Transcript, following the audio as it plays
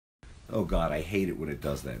Oh God, I hate it when it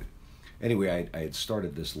does that. Anyway, I had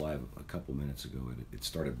started this live a couple minutes ago, and it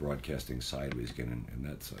started broadcasting sideways again, and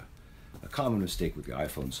that's a common mistake with the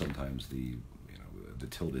iPhone. Sometimes the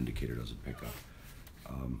tilt indicator doesn't pick up.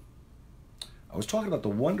 I was talking about the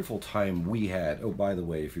wonderful time we had. Oh, by the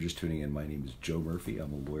way, if you're just tuning in, my name is Joe Murphy.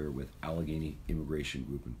 I'm a lawyer with Allegheny Immigration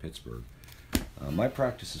Group in Pittsburgh. My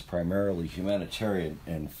practice is primarily humanitarian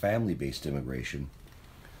and family-based immigration.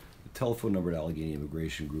 The telephone number at Allegheny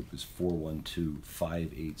Immigration Group is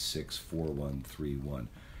 412-586-4131.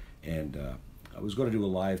 And I was going to do a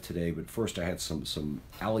live today, but first I had some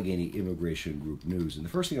Allegheny Immigration Group news. And the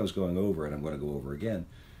first thing I was going over, and I'm going to go over again,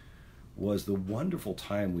 was the wonderful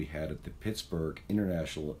time we had at the Pittsburgh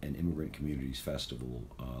International and Immigrant Communities Festival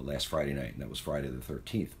last Friday night. And that was Friday the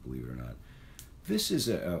 13th, believe it or not. This is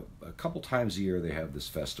a couple times a year they have this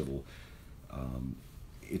festival.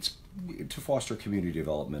 It's to foster community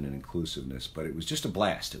development and inclusiveness, but it was just a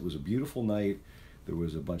blast. It was a beautiful night. There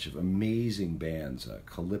was a bunch of amazing bands,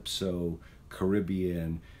 Calypso,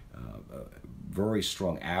 Caribbean, very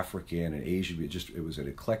strong African and Asian. It was an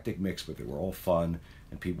eclectic mix, but they were all fun,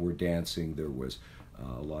 and people were dancing. There was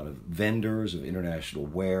a lot of vendors of international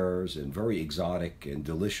wares and very exotic and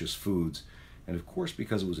delicious foods. And of course,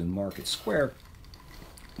 because it was in Market Square,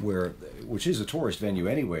 which is a tourist venue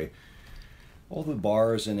anyway, all the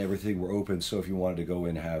bars and everything were open, so if you wanted to go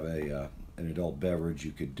in and have an adult beverage,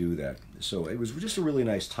 you could do that. So it was just a really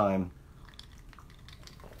nice time.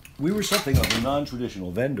 We were something of a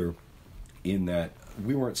non-traditional vendor in that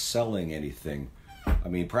we weren't selling anything. I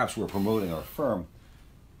mean, perhaps we were promoting our firm,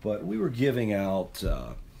 but we were giving out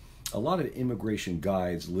a lot of immigration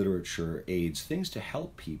guides, literature, aids, things to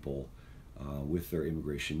help people with their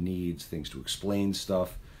immigration needs, things to explain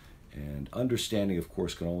stuff. And understanding, of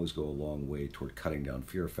course, can always go a long way toward cutting down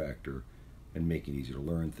fear factor and making it easier to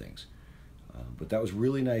learn things. But that was a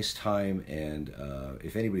really nice time, and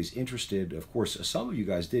if anybody's interested, of course, some of you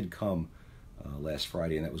guys did come last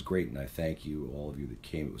Friday, and that was great, and I thank you, all of you that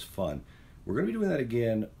came. It was fun. We're going to be doing that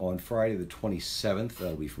again on Friday the 27th.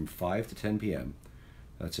 That'll be from 5 to 10 p.m.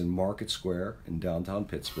 That's in Market Square in downtown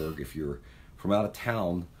Pittsburgh. If you're from out of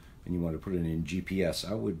town and you want to put it in GPS,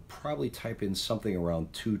 I would probably type in something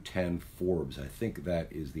around 210 Forbes. I think that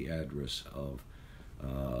is the address of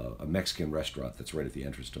a Mexican restaurant that's right at the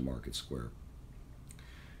entrance to Market Square.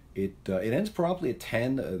 It ends promptly at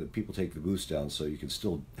 10. The people take the booths down, so you can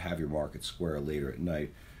still have your Market Square later at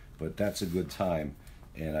night. But that's a good time,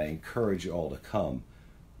 and I encourage you all to come.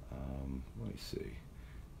 Let me see.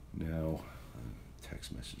 Now,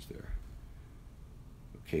 text message there.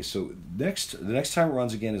 Okay, so the next time it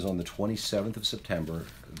runs again is on the 27th of September.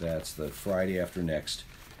 That's the Friday after next.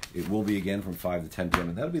 It will be again from 5 to 10 p.m.,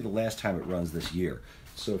 and that'll be the last time it runs this year.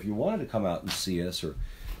 So if you wanted to come out and see us or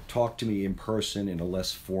talk to me in person in a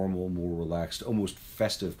less formal, more relaxed, almost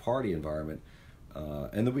festive party environment,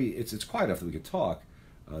 and it's quiet enough that we could talk,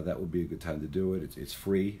 that would be a good time to do it. It's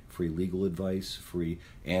free legal advice, free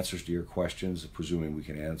answers to your questions, presuming we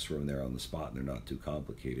can answer them there on the spot and they're not too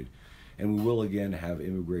complicated. And we will again have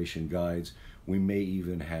immigration guides. We may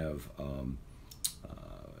even have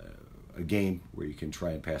a game where you can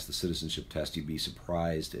try and pass the citizenship test. You'd be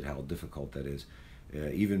surprised at how difficult that is.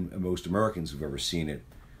 Even most Americans who've ever seen it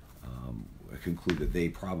conclude that they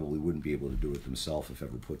probably wouldn't be able to do it themselves if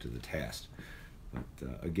ever put to the test. But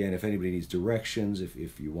again, if anybody needs directions,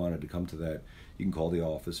 if you wanted to come to that, you can call the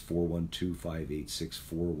office,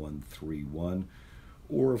 412-586-4131.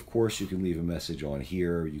 Or, of course, you can leave a message on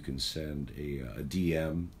here. You can send a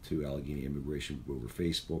DM to Allegheny Immigration over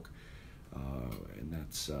Facebook. And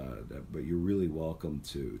that's, but you're really welcome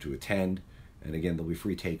to attend. And again, there'll be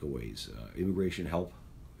free takeaways, immigration help,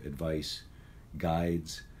 advice,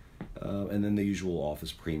 guides, and then the usual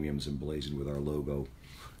office premiums emblazoned with our logo.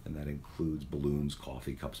 And that includes balloons,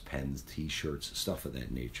 coffee cups, pens, t-shirts, stuff of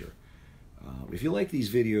that nature. If you like these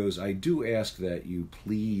videos, I do ask that you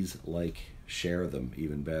please share them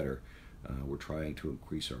even better. We're trying to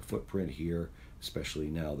increase our footprint here, especially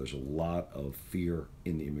now. There's a lot of fear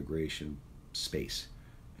in the immigration space,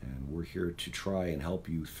 and we're here to try and help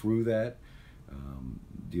you through that,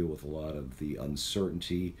 deal with a lot of the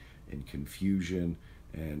uncertainty and confusion,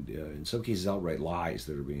 and in some cases outright lies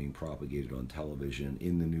that are being propagated on television,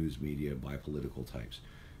 in the news media by political types.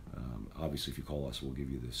 Obviously, if you call us, we'll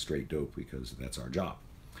give you the straight dope because that's our job.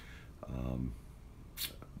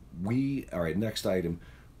 All right, next item,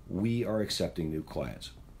 we are accepting new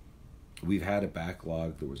clients. We've had a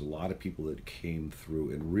backlog. There was a lot of people that came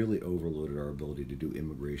through and really overloaded our ability to do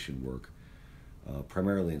immigration work,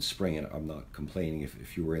 primarily in spring, and I'm not complaining.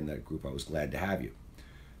 If you were in that group, I was glad to have you.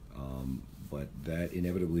 But that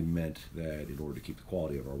inevitably meant that in order to keep the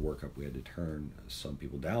quality of our work up, we had to turn some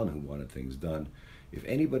people down who wanted things done. If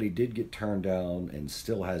anybody did get turned down and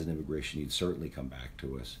still has an immigration need, certainly come back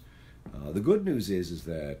to us. The good news is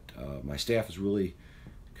that my staff has really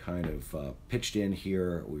kind of pitched in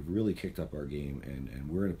here. We've really kicked up our game, and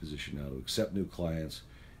we're in a position now to accept new clients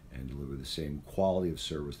and deliver the same quality of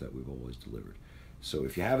service that we've always delivered. So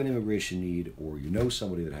if you have an immigration need, or you know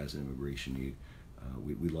somebody that has an immigration need,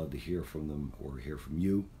 we'd love to hear from them or hear from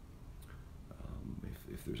you.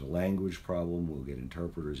 If there's a language problem, we'll get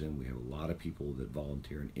interpreters in. We have a lot of people that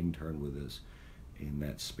volunteer and intern with us in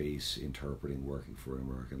that space, interpreting, working for an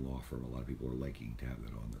American law firm. A lot of people are liking to have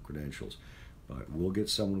that on their credentials. But we'll get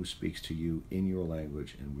someone who speaks to you in your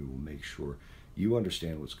language, and we will make sure you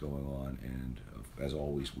understand what's going on. And as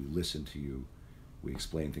always, we listen to you, we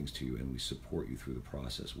explain things to you, and we support you through the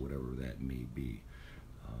process, whatever that may be.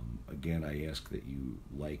 Again, I ask that you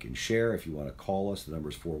like and share. If you want to call us, the number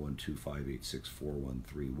is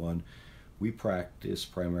 412-586-4131. We practice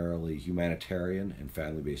primarily humanitarian and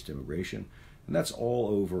family-based immigration, and that's all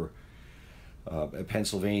over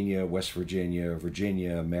Pennsylvania, West Virginia,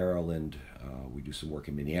 Virginia, Maryland. We do some work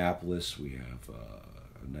in Minneapolis. We have a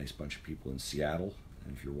nice bunch of people in Seattle,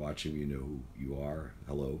 and if you're watching, you know who you are.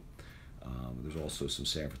 Hello. There's also some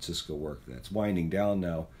San Francisco work that's winding down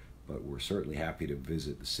now, but we're certainly happy to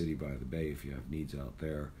visit the city by the bay if you have needs out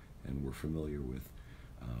there, and we're familiar with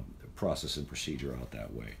the process and procedure out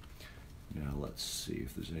that way. Now let's see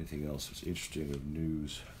if there's anything else that's interesting of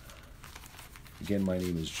news. Again, my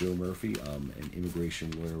name is Joe Murphy. I'm an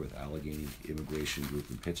immigration lawyer with Allegheny Immigration Group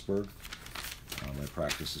in Pittsburgh. My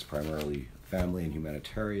practice is primarily family and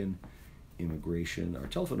humanitarian immigration. Our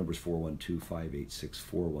telephone number is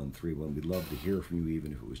 412-586-4131. We'd love to hear from you,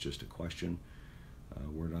 even if it was just a question.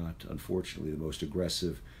 We're not, unfortunately, the most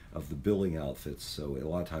aggressive of the billing outfits, so a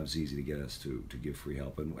lot of times it's easy to get us to give free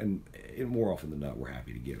help, and more often than not, we're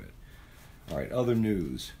happy to give it. All right, other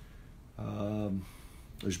news.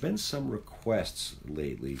 There's been some requests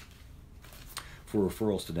lately for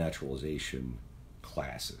referrals to naturalization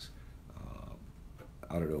classes.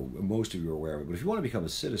 I don't know, most of you are aware of it, but if you want to become a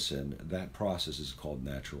citizen, that process is called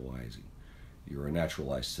naturalizing. You're a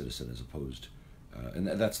naturalized citizen as opposed and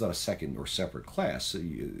that's not a second or separate class. So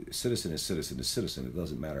citizen is citizen is citizen. It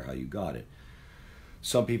doesn't matter how you got it.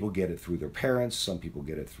 Some people get it through their parents. Some people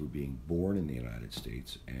get it through being born in the United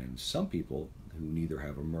States. And some people who neither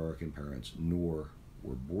have American parents nor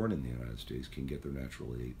were born in the United States can get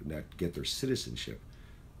their citizenship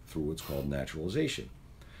through what's called naturalization.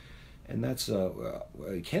 And that's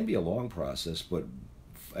it can be a long process, but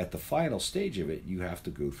at the final stage of it, you have to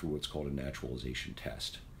go through what's called a naturalization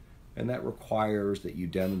test. And that requires that you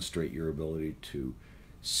demonstrate your ability to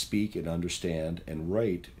speak and understand and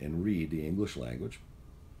write and read the English language.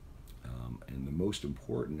 And the most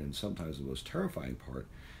important and sometimes the most terrifying part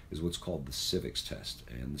is what's called the civics test.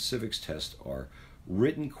 And the civics test are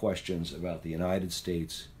written questions about the United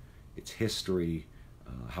States, its history,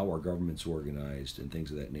 how our government's organized, and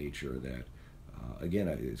things of that nature that, again,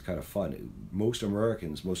 it's kind of fun. Most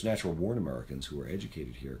Americans, most natural-born Americans who are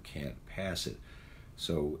educated here can't pass it.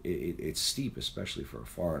 So it's steep, especially for a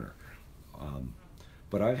foreigner.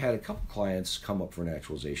 But I've had a couple clients come up for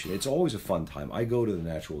naturalization. It's always a fun time. I go to the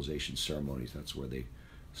naturalization ceremonies. That's where they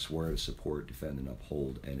swear to support, defend, and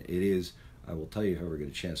uphold. And it is, I will tell you, if I ever get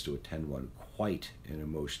a chance to attend one, quite an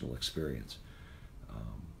emotional experience.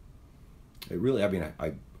 It really, I mean,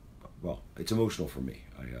 well, it's emotional for me.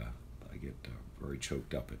 I get very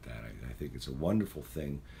choked up at that. I think it's a wonderful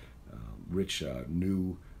thing. Rich,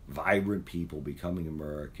 new, vibrant people becoming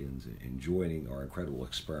Americans and joining our incredible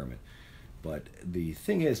experiment. But the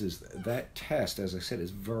thing is that test, as I said, is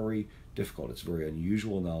very difficult. It's very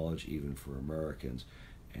unusual knowledge even for Americans.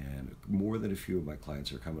 And more than a few of my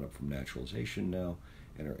clients are coming up from naturalization now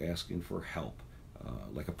and are asking for help,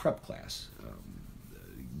 like a prep class,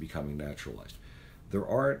 becoming naturalized. There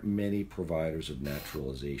aren't many providers of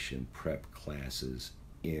naturalization prep classes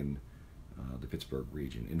in the Pittsburgh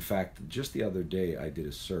region. In fact, just the other day I did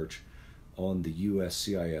a search on the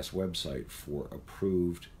USCIS website for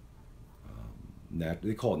approved,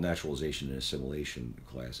 they call it naturalization and assimilation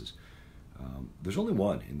classes. There's only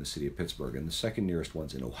one in the city of Pittsburgh, and the second nearest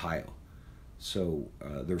one's in Ohio. So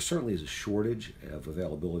there certainly is a shortage of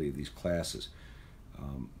availability of these classes.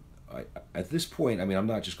 At this point, I mean, I'm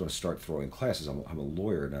not just going to start throwing classes. I'm a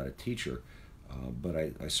lawyer, not a teacher, but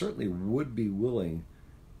I certainly would be willing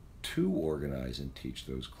to organize and teach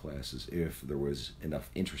those classes if there was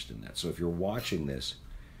enough interest in that. So if you're watching this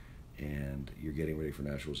and you're getting ready for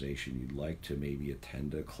naturalization, you'd like to maybe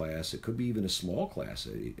attend a class, it could be even a small class,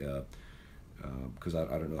 because I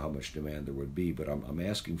don't know how much demand there would be, but I'm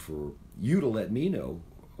asking for you to let me know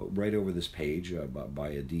right over this page by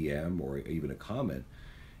a DM or even a comment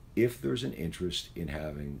if there's an interest in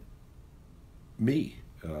having me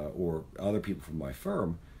or other people from my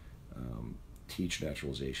firm teach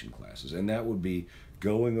naturalization classes. And that would be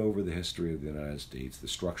going over the history of the United States, the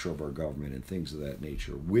structure of our government, and things of that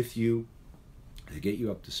nature with you to get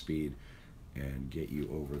you up to speed and get you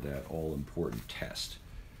over that all-important test.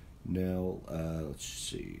 Now, let's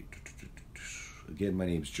see. Again, my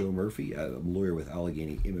name is Joe Murphy. I'm a lawyer with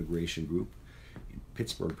Allegheny Immigration Group in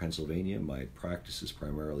Pittsburgh, Pennsylvania. My practice is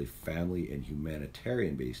primarily family and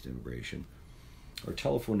humanitarian-based immigration. Our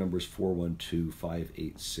telephone number is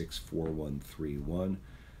 412-586-4131.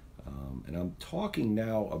 And I'm talking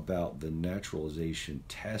now about the naturalization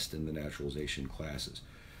test and the naturalization classes.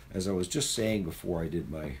 As I was just saying before I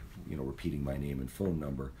did my, repeating my name and phone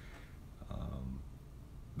number,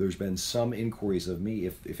 there's been some inquiries of me,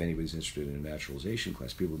 if anybody's interested in a naturalization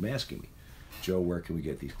class. People have been asking me, Joe, where can we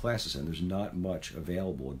get these classes? And there's not much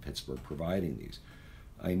available in Pittsburgh providing these.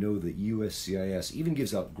 I know that USCIS even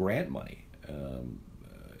gives out grant money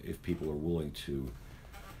if people are willing to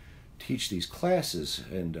teach these classes,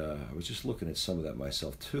 and I was just looking at some of that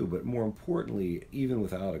myself too. But more importantly, even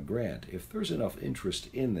without a grant, if there's enough interest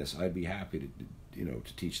in this, I'd be happy to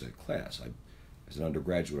teach that class. As an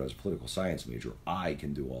undergraduate, I was a political science major. I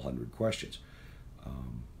can do all 100 questions.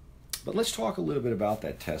 But let's talk a little bit about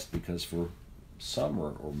that test, because for some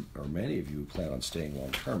or many of you who plan on staying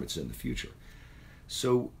long term, it's in the future.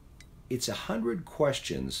 So it's 100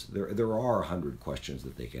 questions. There are 100 questions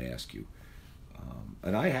that they can ask you.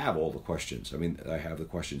 And I have all the questions. I mean, I have the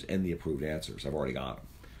questions and the approved answers. I've already got them.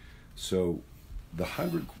 So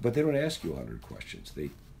but they don't ask you 100 questions. They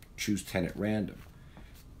choose 10 at random.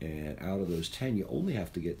 And out of those 10, you only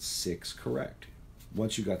have to get 6 correct.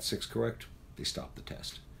 Once you got 6 correct, they stop the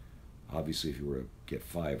test. Obviously, if you were to get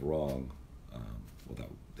 5 wrong,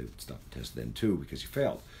 they would stop the test then too, because you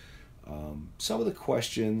failed. Some of the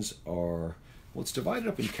questions are, it's divided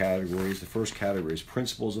up in categories. The first category is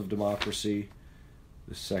principles of democracy.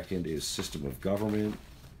 The second is system of government.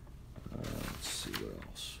 Let's see what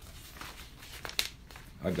else.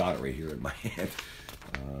 I've got it right here in my hand.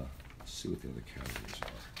 Let's see what the other categories are.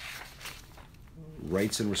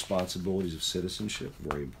 Rights and responsibilities of citizenship,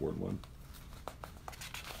 very important one.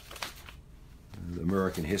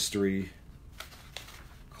 American history,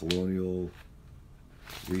 colonial,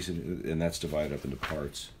 recent, and that's divided up into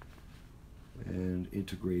parts. And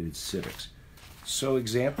integrated civics. So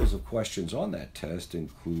examples of questions on that test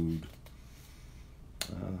include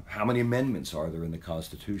how many amendments are there in the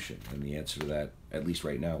Constitution? And the answer to that, at least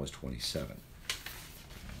right now, is 27.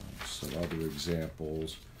 Some other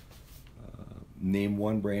examples. Name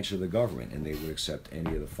one branch of the government, and they would accept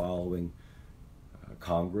any of the following: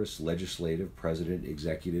 Congress, legislative, president,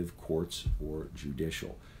 executive, courts, or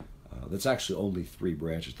judicial. That's actually only 3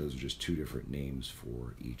 branches. Those are just 2 different names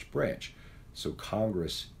for each branch. So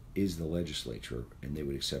Congress is the legislature, and they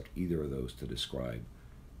would accept either of those to describe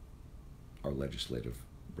our legislative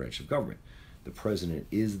branch of government. The president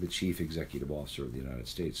is the chief executive officer of the United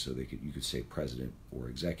States, so you could say president or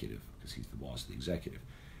executive, because he's the boss of the executive.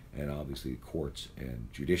 And obviously courts and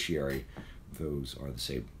judiciary, those are the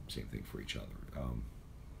same thing for each other.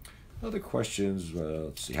 Other questions,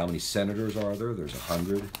 let's see, how many senators are there? There's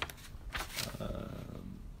 100.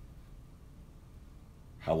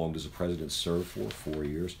 How long does a president serve for? 4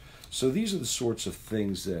 years. So these are the sorts of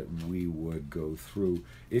things that we would go through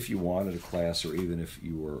if you wanted a class, or even if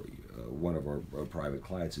you were one of our private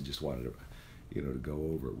clients and just wanted to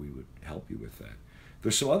go over it, we would help you with that.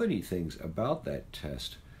 There's some other neat things about that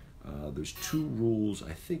test. There's 2 rules.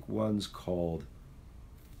 I think one's called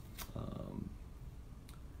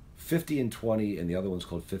 50 and 20, and the other one's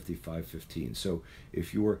called 55-15. So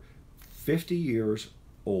if you're 50 years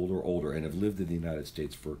old or older and have lived in the United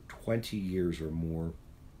States for 20 years or more,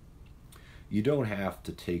 you don't have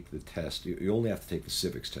to take the test. You only have to take the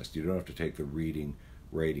civics test. You don't have to take the reading,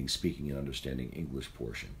 writing, speaking, and understanding English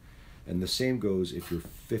portion. And the same goes if you're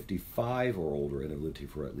 55 or older and have lived here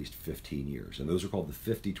for at least 15 years. And those are called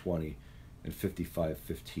the 50-20 and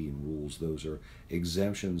 55-15 rules. Those are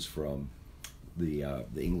exemptions from the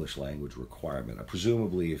English language requirement.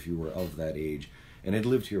 Presumably, if you were of that age and had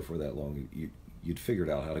lived here for that long, you'd figured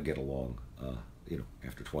out how to get along,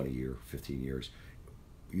 after 15 years.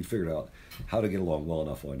 You'd figured out how to get along well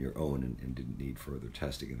enough on your own and didn't need further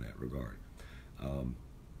testing in that regard.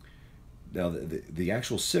 Now, the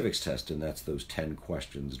actual civics test, and that's those 10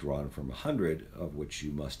 questions drawn from 100, of which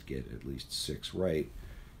you must get at least 6 right.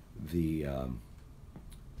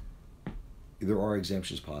 there are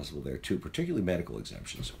exemptions possible there too, particularly medical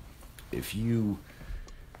exemptions. If you,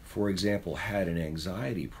 for example, had an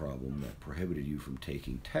anxiety problem that prohibited you from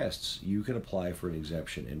taking tests, you can apply for an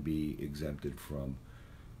exemption and be exempted from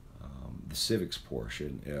the civics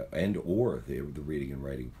portion and or the reading and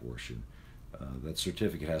writing portion. That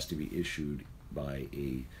certificate has to be issued by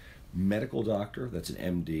a medical doctor, that's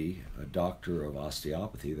an MD, a doctor of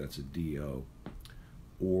osteopathy, that's a DO,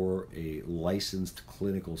 or a licensed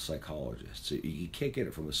clinical psychologist. So you can't get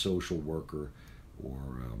it from a social worker or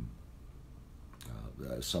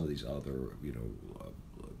some of these other,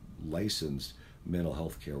 licensed mental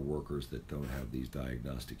health care workers that don't have these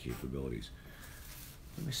diagnostic capabilities.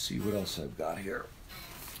 Let me see what else I've got here.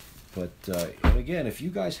 But, and again, if you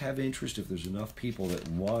guys have interest, if there's enough people that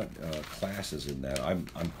want classes in that, I'm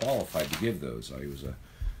qualified to give those. I was a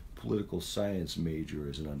political science major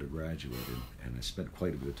as an undergraduate, and I spent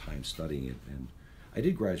quite a bit of time studying it, and I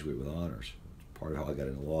did graduate with honors. Part of how I got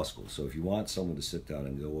into law school. So if you want someone to sit down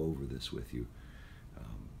and go over this with you,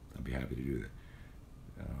 I'd be happy to do that.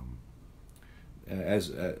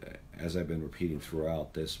 As I've been repeating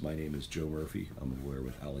throughout this, my name is Joe Murphy. I'm a lawyer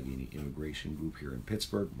with Allegheny Immigration Group here in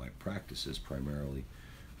Pittsburgh. My practice is primarily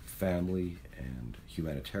family and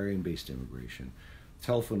humanitarian-based immigration.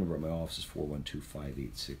 Telephone number at my office is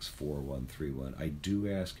 412-586-4131. I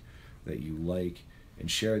do ask that you like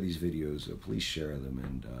and share these videos. Please share them,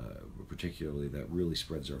 and particularly that really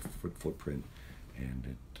spreads our footprint, and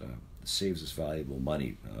it saves us valuable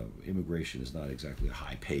money. Immigration is not exactly a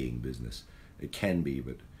high-paying business. It can be,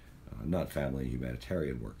 but not family and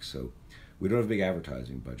humanitarian work. So we don't have a big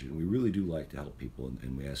advertising budget, and we really do like to help people,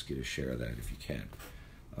 and we ask you to share that if you can.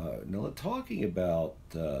 Now, talking about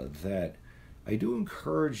that, I do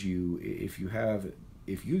encourage you, if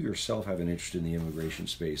you yourself have an interest in the immigration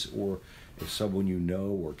space, or if someone you know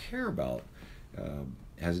or care about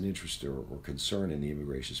has an interest or concern in the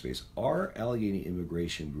immigration space, our Allegheny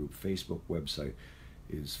Immigration Group Facebook website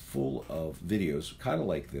is full of videos, kind of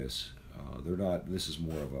like this. This is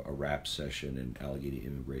more of a rap session in Allegheny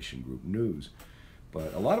Immigration Group news,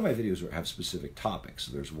 but a lot of my videos have specific topics.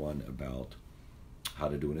 There's one about how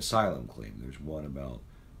to do an asylum claim. There's one about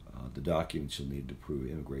the documents you'll need to prove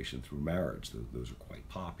immigration through marriage. Those are quite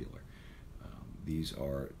popular. These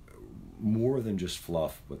are more than just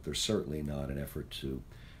fluff, but they're certainly not an effort to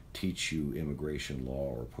teach you immigration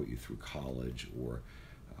law or put you through college, or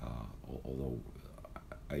although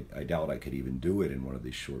I doubt I could even do it in one of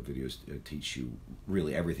these short videos, teach you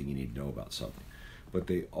really everything you need to know about something. But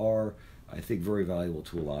they are, I think, very valuable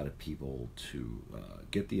to a lot of people to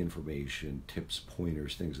get the information, tips,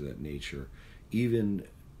 pointers, things of that nature, even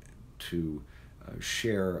to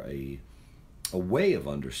share a way of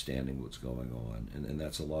understanding what's going on, and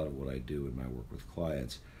that's a lot of what I do in my work with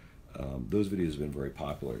clients. Those videos have been very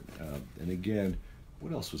popular. And again,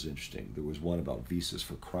 what else was interesting? There was one about visas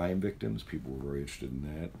for crime victims. People were very interested in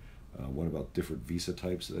that. One about different visa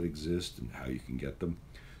types that exist and how you can get them.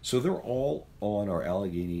 So they're all on our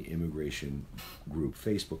Allegheny Immigration Group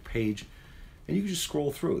Facebook page, and you can just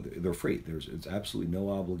scroll through. They're free. It's absolutely no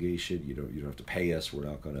obligation. You don't have to pay us. We're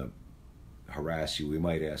not going to harass you. We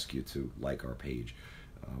might ask you to like our page,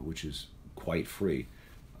 which is quite free.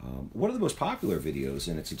 One of the most popular videos,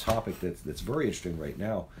 and it's a topic that's very interesting right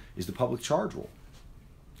now, is the public charge rule.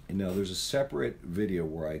 And now there's a separate video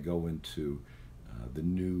where I go into the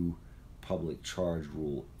new public charge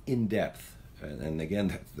rule in depth. And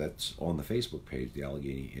again, that's on the Facebook page, the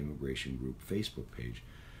Allegheny Immigration Group Facebook page.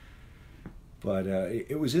 But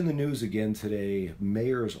it was in the news again today.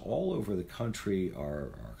 Mayors all over the country are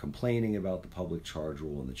complaining about the public charge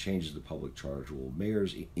rule and the changes to the public charge rule.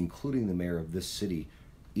 Mayors, including the mayor of this city,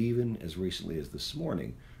 even as recently as this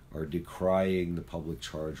morning, are decrying the public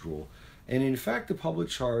charge rule. And in fact, the public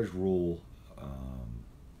charge rule,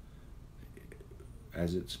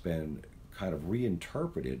 as it's been kind of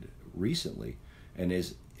reinterpreted recently, and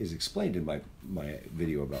is explained in my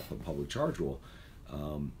video about the public charge rule,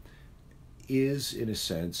 is in a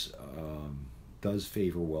sense does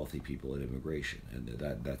favor wealthy people in immigration, and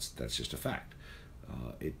that's just a fact.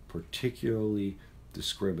 It particularly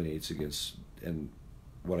discriminates against, and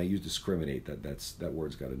when I use discriminate, that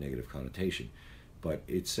word's got a negative connotation, but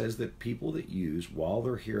it says that people that use, while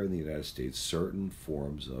they're here in the United States, certain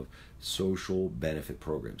forms of social benefit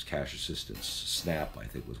programs, cash assistance, SNAP I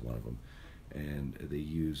think was one of them, and they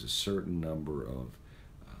use a certain number of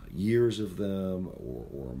years of them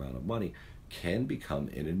or amount of money, can become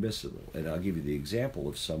inadmissible. And I'll give you the example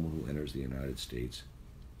of someone who enters the United States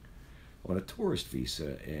on a tourist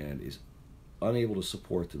visa and is unable to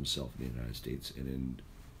support themselves in the United States, and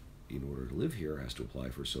in order to live here has to apply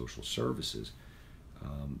for social services.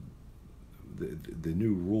 the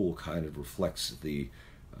new rule kind of reflects the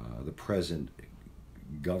present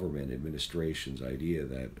government administration's idea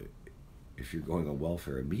that if you're going on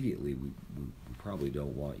welfare immediately, we probably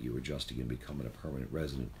don't want you adjusting and becoming a permanent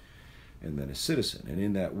resident and then a citizen. And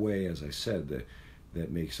in that way, as I said,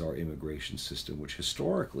 that makes our immigration system, which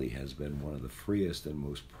historically has been one of the freest and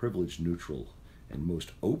most privileged, neutral, and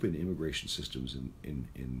most open immigration systems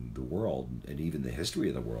in the world, and even the history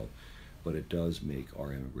of the world, but it does make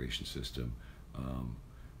our immigration system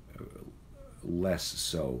less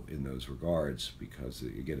so in those regards, because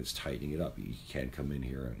again, it's tightening it up. You can't come in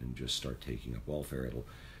here and just start taking up welfare.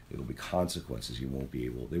 It'll be consequences. They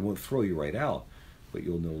won't throw you right out, but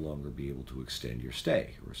you'll no longer be able to extend your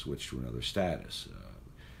stay or switch to another status.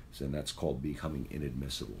 And that's called becoming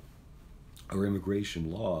inadmissible. Our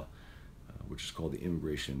immigration law, which is called the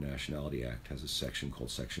Immigration and Nationality Act, has a section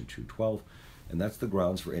called Section 212, and that's the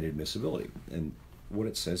grounds for inadmissibility. And what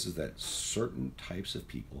it says is that certain types of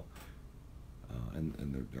people,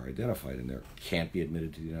 and they're identified in there, can't be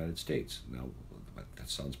admitted to the United States. Now, that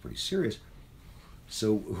sounds pretty serious.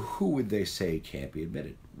 So who would they say can't be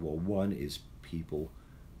admitted? Well, one is people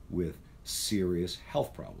with serious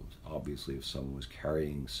health problems. Obviously, if someone was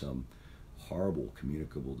carrying some horrible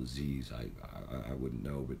communicable disease, I wouldn't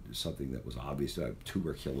know, but something that was obvious,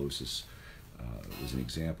 tuberculosis was an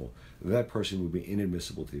example, that person would be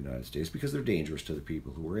inadmissible to the United States because they're dangerous to the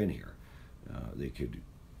people who are in here. They could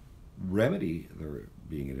remedy their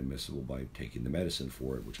being inadmissible by taking the medicine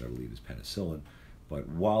for it, which I believe is penicillin, but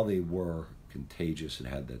while they were contagious and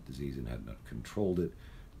had that disease and had not controlled it,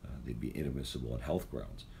 they'd be inadmissible on health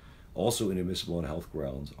grounds. Also inadmissible on health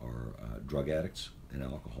grounds are drug addicts and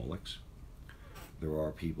alcoholics. There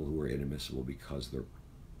are people who are inadmissible because they're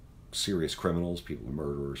serious criminals, people who are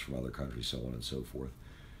murderers from other countries, so on and so forth.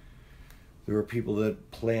 There are people that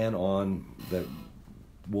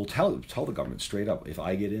will tell the government straight up, if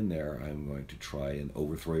I get in there, I'm going to try and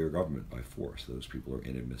overthrow your government by force. Those people are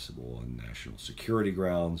inadmissible on national security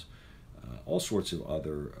grounds. All sorts of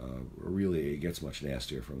other, really it gets much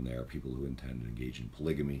nastier from there, people who intend to engage in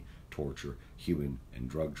polygamy, torture, human and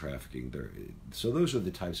drug trafficking. So those are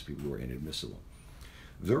the types of people who are inadmissible.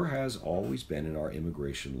 There has always been in our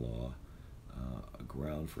immigration law a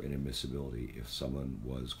ground for inadmissibility if someone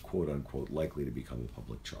was, quote unquote, likely to become a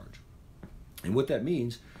public charge. And what that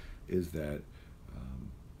means is that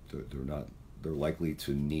they're likely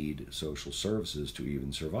to need social services to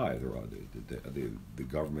even survive. The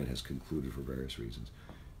government has concluded for various reasons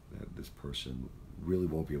that this person really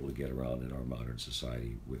won't be able to get around in our modern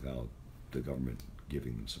society without the government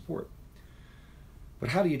giving them support. But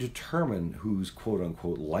how do you determine who's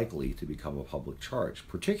quote-unquote likely to become a public charge,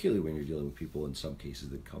 particularly when you're dealing with people in some cases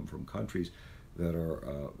that come from countries that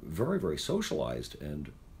are very, very socialized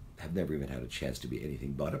and have never even had a chance to be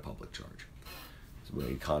anything but a public charge?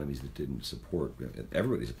 Economies that didn't support,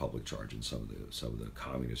 everybody's a public charge in some of the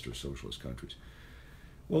communist or socialist countries.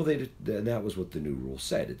 Well, and that was what the new rule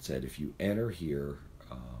said. It said if you enter here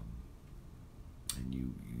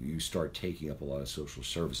and you start taking up a lot of social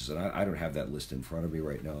services, and I don't have that list in front of me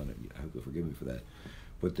right now, and I hope you'll forgive me for that,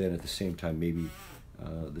 but then at the same time, maybe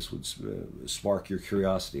this would spark your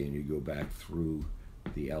curiosity and you go back through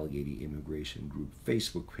the Allegheny Immigration Group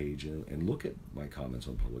Facebook page and look at my comments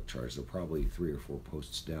on public charge. They're probably 3 or 4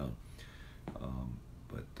 posts down.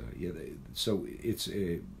 So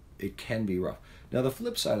it can be rough. Now the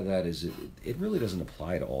flip side of that is it really doesn't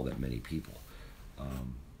apply to all that many people.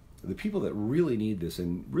 The people that really need this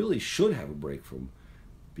and really should have a break from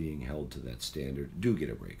being held to that standard do get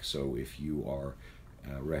a break. So if you are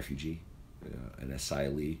a refugee, an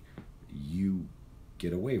asylee, you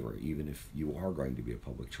get a waiver, even if you are going to be a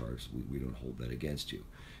public charge. We don't hold that against you.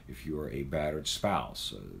 If you are a battered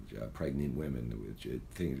spouse, pregnant women,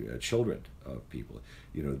 children of people,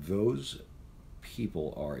 those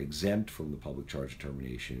people are exempt from the public charge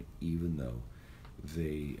determination, even though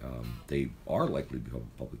they are likely to become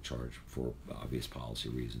a public charge for obvious policy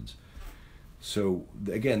reasons. So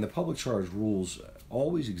again, the public charge rules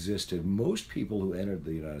always existed. Most people who entered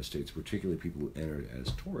the United States, particularly people who entered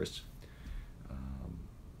as tourists,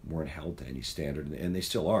 weren't held to any standard, and they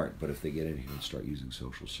still aren't, but if they get in here and start using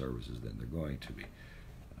social services, then they're going to be.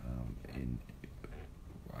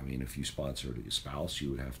 If you sponsored a spouse,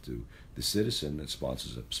 you would have to, the citizen that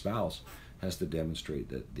sponsors a spouse has to demonstrate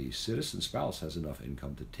that the citizen spouse has enough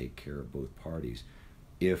income to take care of both parties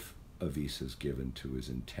if a visa is given to his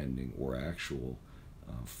intending or actual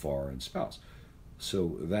foreign spouse.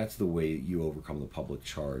 So that's the way you overcome the public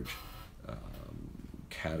charge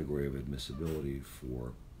category of admissibility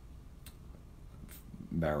for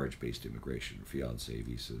marriage-based immigration, fiancé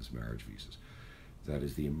visas, marriage visas. That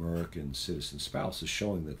is, the American citizen spouse is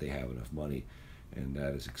showing that they have enough money, and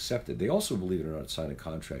that is accepted. They also, believe it or not, sign a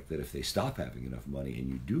contract that if they stop having enough money and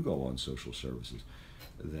you do go on social services,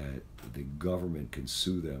 that the government can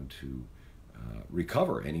sue them to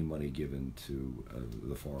recover any money given to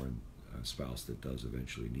the foreign spouse that does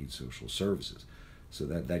eventually need social services. So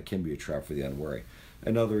that can be a trap for the unwary.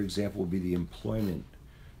 Another example would be the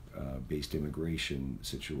employment-based immigration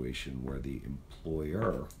situation, where the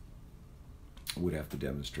employer would have to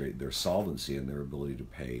demonstrate their solvency and their ability to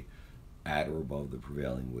pay at or above the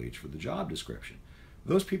prevailing wage for the job description.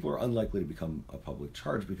 Those people are unlikely to become a public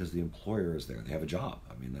charge because the employer is there. They have a job.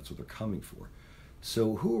 I mean, that's what they're coming for.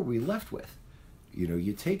 So who are we left with? You know,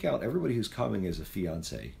 you take out everybody who's coming as a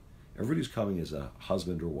fiance, everybody who's coming as a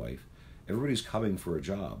husband or wife, everybody who's coming for a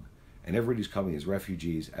job, and everybody who's coming as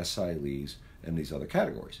refugees, asylees, and these other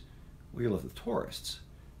categories. Well, you're left with tourists.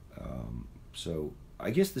 So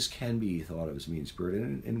I guess this can be thought of as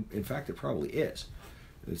mean-spirited, and in fact it probably is.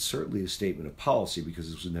 It's certainly a statement of policy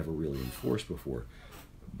because this was never really enforced before.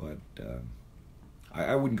 But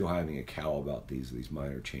I wouldn't go having a cow about these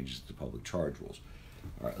minor changes to public charge rules.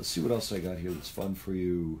 All right, let's see what else I got here that's fun for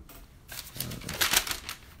you.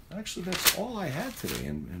 Actually, that's all I had today,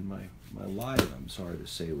 and my live, I'm sorry to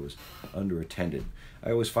say, was underattended.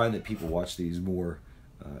 I always find that people watch these more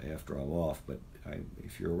after I'm off, but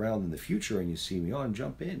if you're around in the future and you see me on,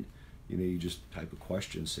 jump in. You know, you just type a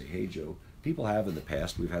question, say, "Hey, Joe." People have in the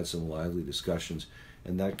past. We've had some lively discussions,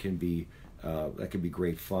 and that can be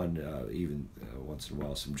great fun. Even once in a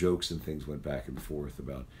while, some jokes and things went back and forth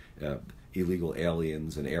about illegal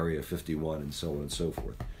aliens and Area 51 and so on and so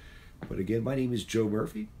forth. But again, my name is Joe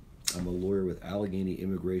Murphy. I'm a lawyer with Allegheny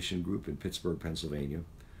Immigration Group in Pittsburgh, Pennsylvania.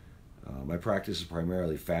 My practice is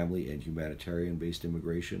primarily family and humanitarian-based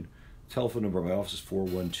immigration. Telephone number of my office is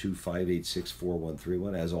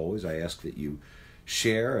 412-586-4131. As always, I ask that you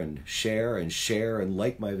share and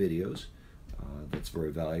like my videos. That's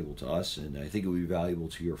very valuable to us, and I think it will be valuable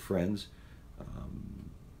to your friends,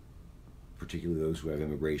 particularly those who have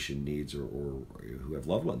immigration needs or who have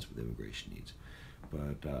loved ones with immigration needs.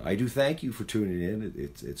 But I do thank you for tuning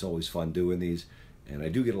in. It's always fun doing these, and I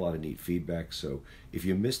do get a lot of neat feedback. So if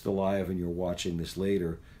you missed the live and you're watching this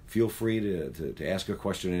later, feel free to ask a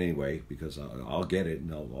question anyway, because I'll get it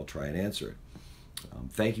and I'll try and answer it.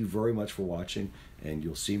 Thank you very much for watching, and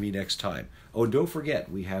you'll see me next time. Oh, and don't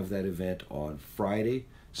forget, we have that event on Friday,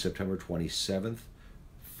 September 27th,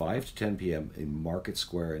 5 to 10 p.m. in Market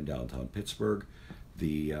Square in downtown Pittsburgh.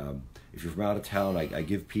 If you're from out of town, I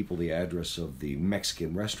give people the address of the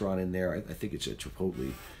Mexican restaurant in there. I think it's at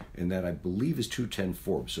Chipotle, and that I believe is 210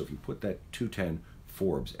 Forbes. So if you put that 210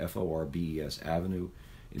 Forbes, Forbes Avenue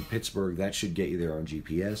in Pittsburgh, that should get you there on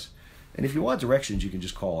GPS. And if you want directions, you can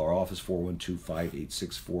just call our office,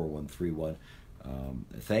 412-586-4131.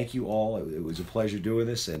 Thank you all. It was a pleasure doing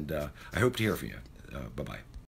this, and I hope to hear from you. Bye-bye.